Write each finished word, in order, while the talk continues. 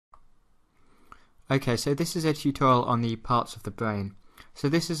Okay, so this is a tutorial on the parts of the brain. So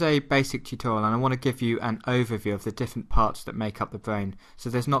this is a basic tutorial and I want to give you an overview of the different parts that make up the brain. So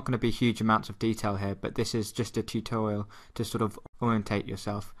there's not going to be huge amounts of detail here, but this is just a tutorial to sort of orientate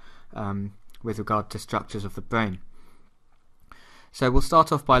yourself with regard to structures of the brain. So we'll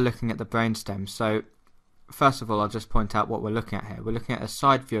start off by looking at the brainstem. So first of all, I'll just point out what we're looking at here. We're looking at a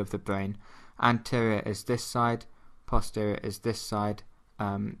side view of the brain. Anterior is this side, posterior is this side,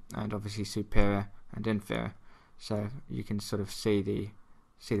 and obviously superior and inferior. So you can sort of see the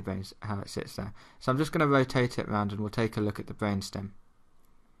brain, how it sits there. So I'm just going to rotate it around and we'll take a look at the brainstem.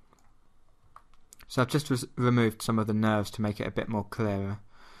 So I've just removed some of the nerves to make it a bit more clearer.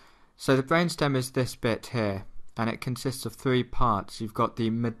 So the brainstem is this bit here, and it consists of three parts. You've got the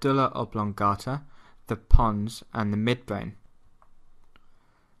medulla oblongata, the pons, and the midbrain.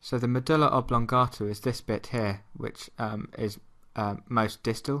 So the medulla oblongata is this bit here, which is most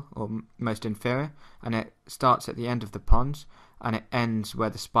distal or most inferior, and it starts at the end of the pons and it ends where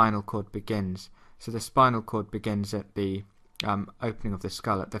the spinal cord begins. So the spinal cord begins at the opening of the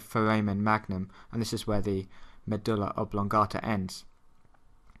skull, at the foramen magnum, and this is where the medulla oblongata ends.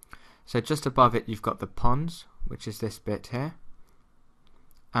 So just above it you've got the pons, which is this bit here,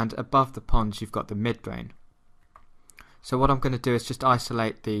 and above the pons you've got the midbrain. So what I'm going to do is just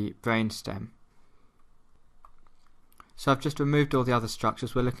isolate the brainstem. So I've just removed all the other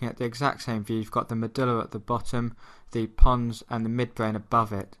structures. We're looking at the exact same view. You've got the medulla at the bottom, the pons and the midbrain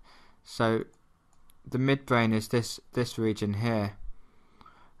above it. So the midbrain is this region here,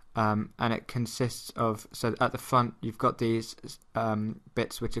 and it consists of, so at the front you've got these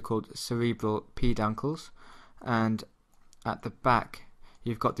bits which are called cerebral peduncles, and at the back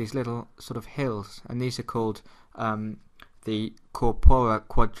you've got these little sort of hills, and these are called the corpora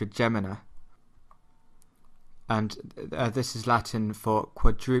quadrigemina. And this is Latin for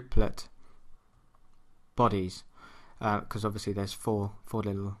quadruplet bodies, because obviously there's four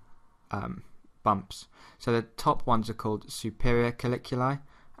little bumps. So the top ones are called superior colliculi,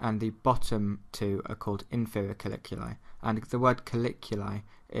 and the bottom two are called inferior colliculi. And the word colliculi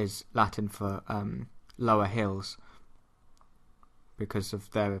is Latin for lower hills, because of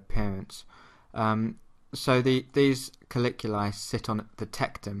their appearance. So these colliculi sit on the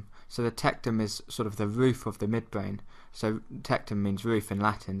tectum. So the tectum is sort of the roof of the midbrain. So tectum means roof in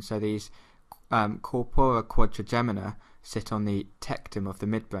Latin. So these corpora quadrigemina sit on the tectum of the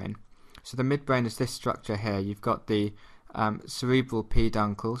midbrain. So the midbrain is this structure here. You've got the cerebral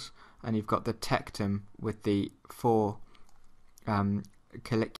peduncles, and you've got the tectum with the four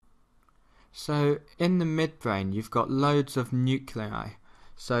colliculi. So in the midbrain you've got loads of nuclei.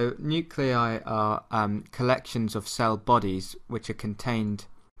 So nuclei are collections of cell bodies which are contained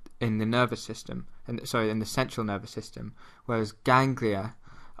in the nervous system, in the central nervous system, whereas ganglia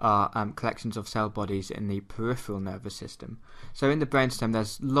are collections of cell bodies in the peripheral nervous system. So in the brainstem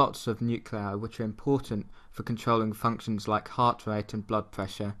there's lots of nuclei which are important for controlling functions like heart rate and blood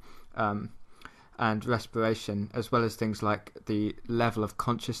pressure and respiration, as well as things like the level of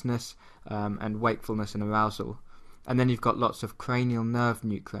consciousness and wakefulness and arousal. And then you've got lots of cranial nerve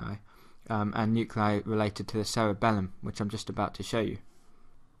nuclei and nuclei related to the cerebellum, which I'm just about to show you.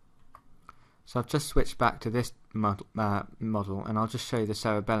 So I've just switched back to this model and I'll just show you the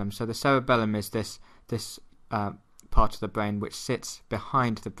cerebellum. So the cerebellum is this part of the brain which sits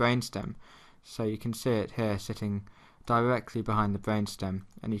behind the brainstem. So you can see it here sitting directly behind the brainstem,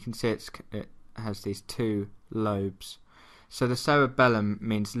 and you can see it has these two lobes. So the cerebellum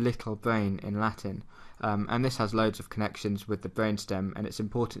means little brain in Latin, and this has loads of connections with the brainstem, and it's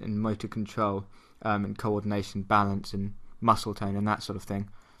important in motor control and coordination, balance and muscle tone and that sort of thing.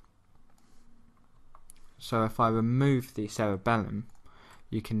 So if I remove the cerebellum,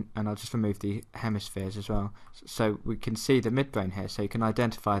 you can, and I'll just remove the hemispheres as well, so we can see the midbrain here, so you can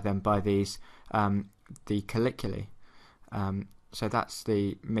identify them by these the colliculi. So that's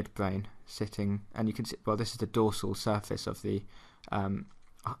the midbrain sitting, and you can see, well, this is the dorsal surface of the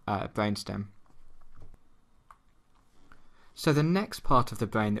brainstem. So the next part of the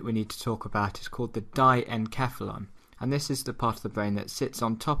brain that we need to talk about is called the diencephalon, and this is the part of the brain that sits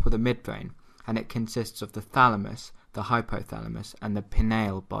on top of the midbrain, and it consists of the thalamus, the hypothalamus, and the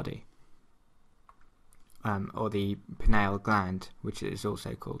pineal body, or the pineal gland, which it is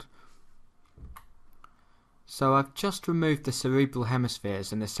also called. So I've just removed the cerebral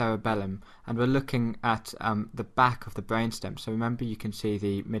hemispheres and the cerebellum, and we're looking at the back of the brainstem. So remember, you can see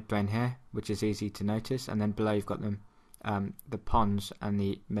the midbrain here, which is easy to notice, and then below you've got the pons and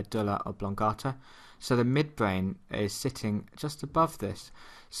the medulla oblongata. So the midbrain is sitting just above this.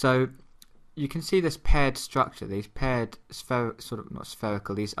 So you can see this paired structure, these paired not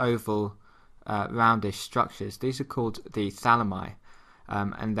spherical, these oval roundish structures. These are called the thalami,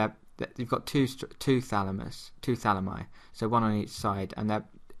 and you've got two thalami, so one on each side, and they're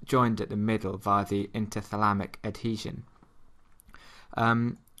joined at the middle via the interthalamic adhesion.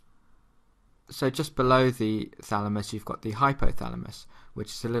 So just below the thalamus you've got the hypothalamus, which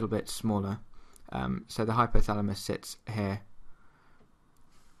is a little bit smaller. So the hypothalamus sits here.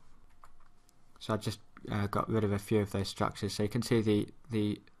 So I just got rid of a few of those structures. So you can see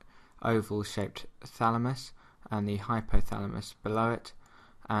the oval shaped thalamus and the hypothalamus below it,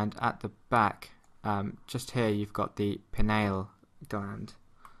 and at the back, just here, you've got the pineal gland.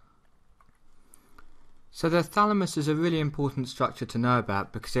 So the thalamus is a really important structure to know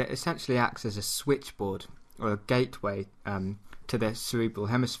about because it essentially acts as a switchboard or a gateway to the cerebral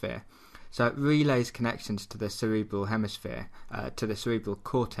hemisphere. So it relays connections to the cerebral hemisphere, to the cerebral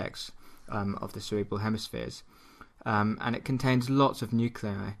cortex of the cerebral hemispheres, and it contains lots of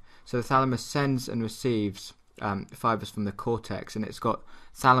nuclei. So the thalamus sends and receives fibers from the cortex, and it's got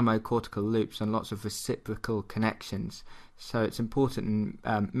thalamocortical loops and lots of reciprocal connections. So it's important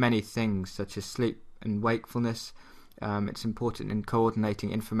in many things such as sleep and wakefulness. It's important in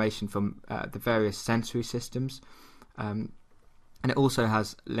coordinating information from the various sensory systems, and it also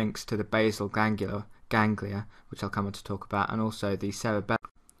has links to the basal ganglia, which I'll come on to talk about, and also the cerebellum.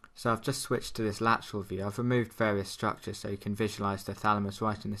 So I've just switched to this lateral view. I've removed various structures so you can visualize the thalamus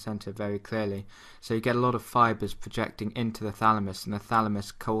right in the center very clearly. So you get a lot of fibers projecting into the thalamus, and the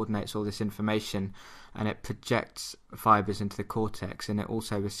thalamus coordinates all this information, and it projects fibers into the cortex, and it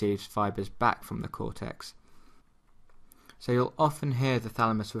also receives fibers back from the cortex. So you'll often hear the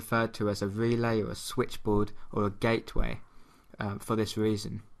thalamus referred to as a relay or a switchboard or a gateway for this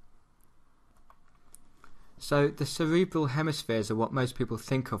reason. So the cerebral hemispheres are what most people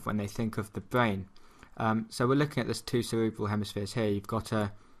think of when they think of the brain. So we're looking at these two cerebral hemispheres here. You've got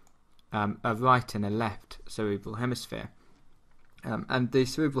a right and a left cerebral hemisphere. And the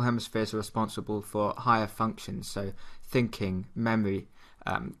cerebral hemispheres are responsible for higher functions, so thinking, memory,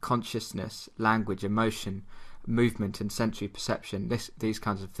 consciousness, language, emotion, movement and sensory perception, these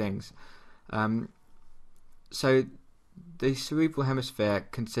kinds of things. So the cerebral hemisphere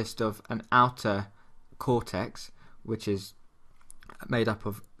consists of an outer cortex, which is made up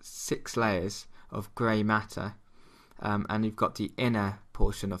of 6 layers of grey matter, and you've got the inner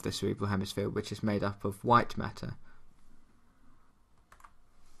portion of the cerebral hemisphere, which is made up of white matter.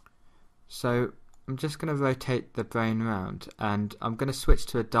 So I'm just going to rotate the brain around, and I'm going to switch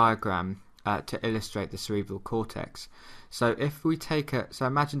to a diagram to illustrate the cerebral cortex. So if we take so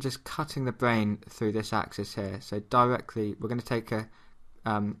imagine just cutting the brain through this axis here. So directly, we're going to take a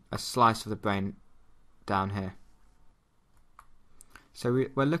slice of the brain down here. So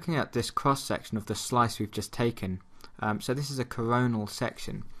we're looking at this cross section of the slice we've just taken. So this is a coronal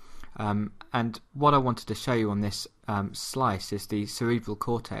section, and what I wanted to show you on this slice is the cerebral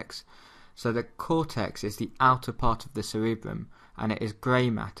cortex. So the cortex is the outer part of the cerebrum, and it is grey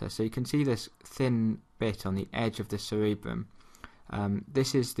matter. So you can see this thin bit on the edge of the cerebrum.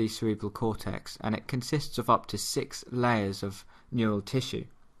 This is the cerebral cortex, and it consists of up to 6 layers of neural tissue.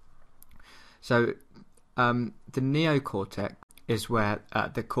 So the neocortex is where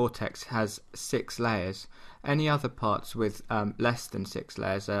the cortex has 6 layers. Any other parts with less than 6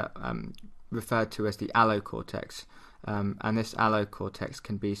 layers are referred to as the allocortex, and this allocortex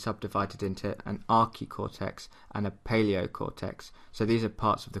can be subdivided into an archicortex and a paleocortex. So these are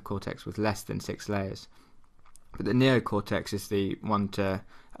parts of the cortex with less than 6 layers. But the neocortex is the one to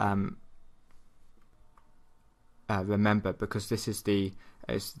remember, because this is the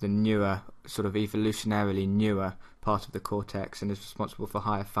newer, sort of evolutionarily newer part of the cortex, and is responsible for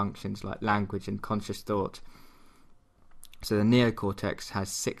higher functions like language and conscious thought. So the neocortex has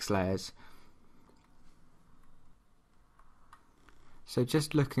 6 layers. So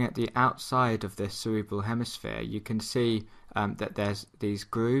just looking at the outside of this cerebral hemisphere, you can see that there's these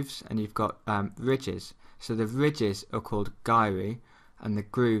grooves, and you've got ridges. So the ridges are called gyri, and the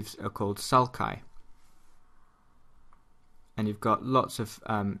grooves are called sulci. And you've got lots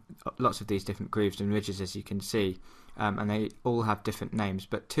of these different grooves and ridges, as you can see, and they all have different names.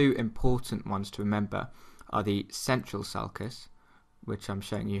 But 2 important ones to remember are the central sulcus, which I'm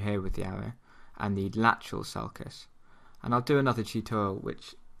showing you here with the arrow, and the lateral sulcus. And I'll do another tutorial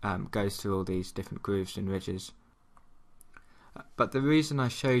which goes through all these different grooves and ridges. But the reason I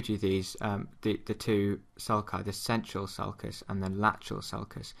showed you these, the 2 sulci, the central sulcus and the lateral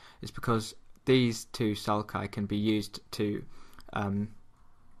sulcus, is because these 2 sulci can be used to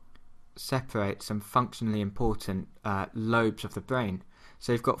separate some functionally important lobes of the brain.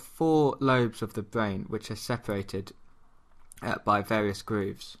 So you've got 4 lobes of the brain which are separated by various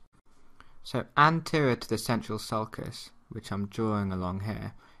grooves. So anterior to the central sulcus, which I'm drawing along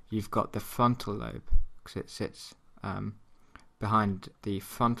here, you've got the frontal lobe, because it sits behind the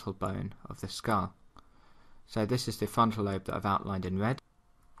frontal bone of the skull. So this is the frontal lobe that I've outlined in red.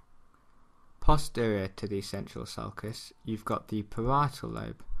 Posterior to the central sulcus, you've got the parietal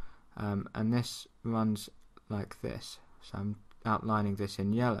lobe, and this runs like this. So I'm outlining this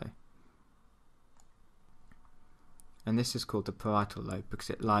in yellow. And this is called the parietal lobe because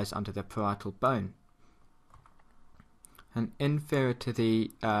it lies under the parietal bone. And inferior to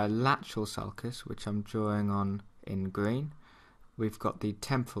the lateral sulcus, which I'm drawing on in green, we've got the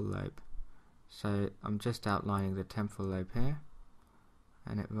temporal lobe. So I'm just outlining the temporal lobe here,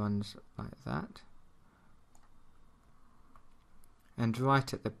 and it runs like that. And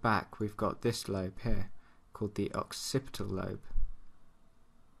right at the back we've got this lobe here called the occipital lobe,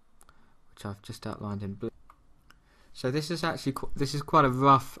 which I've just outlined in blue. So this is quite a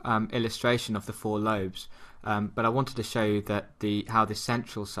rough illustration of the four lobes, but I wanted to show you that how the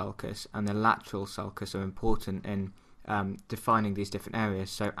central sulcus and the lateral sulcus are important in defining these different areas.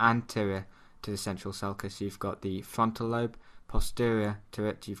 So anterior to the central sulcus you've got the frontal lobe, posterior to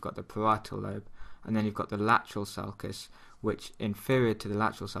it you've got the parietal lobe, and then you've got the lateral sulcus, which inferior to the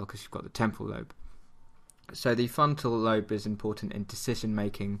lateral sulcus you've got the temporal lobe. So the frontal lobe is important in decision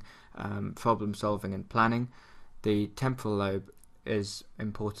making, problem solving and planning. The temporal lobe is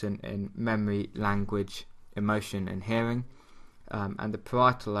important in memory, language, emotion and hearing, and the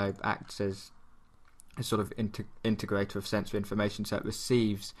parietal lobe acts as a sort of integrator of sensory information, so it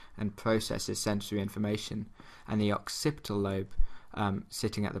receives and processes sensory information, and the occipital lobe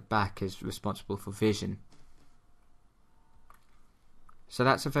sitting at the back is responsible for vision. So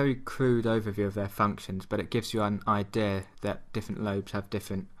that's a very crude overview of their functions, but it gives you an idea that different lobes have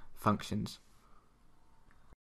different functions.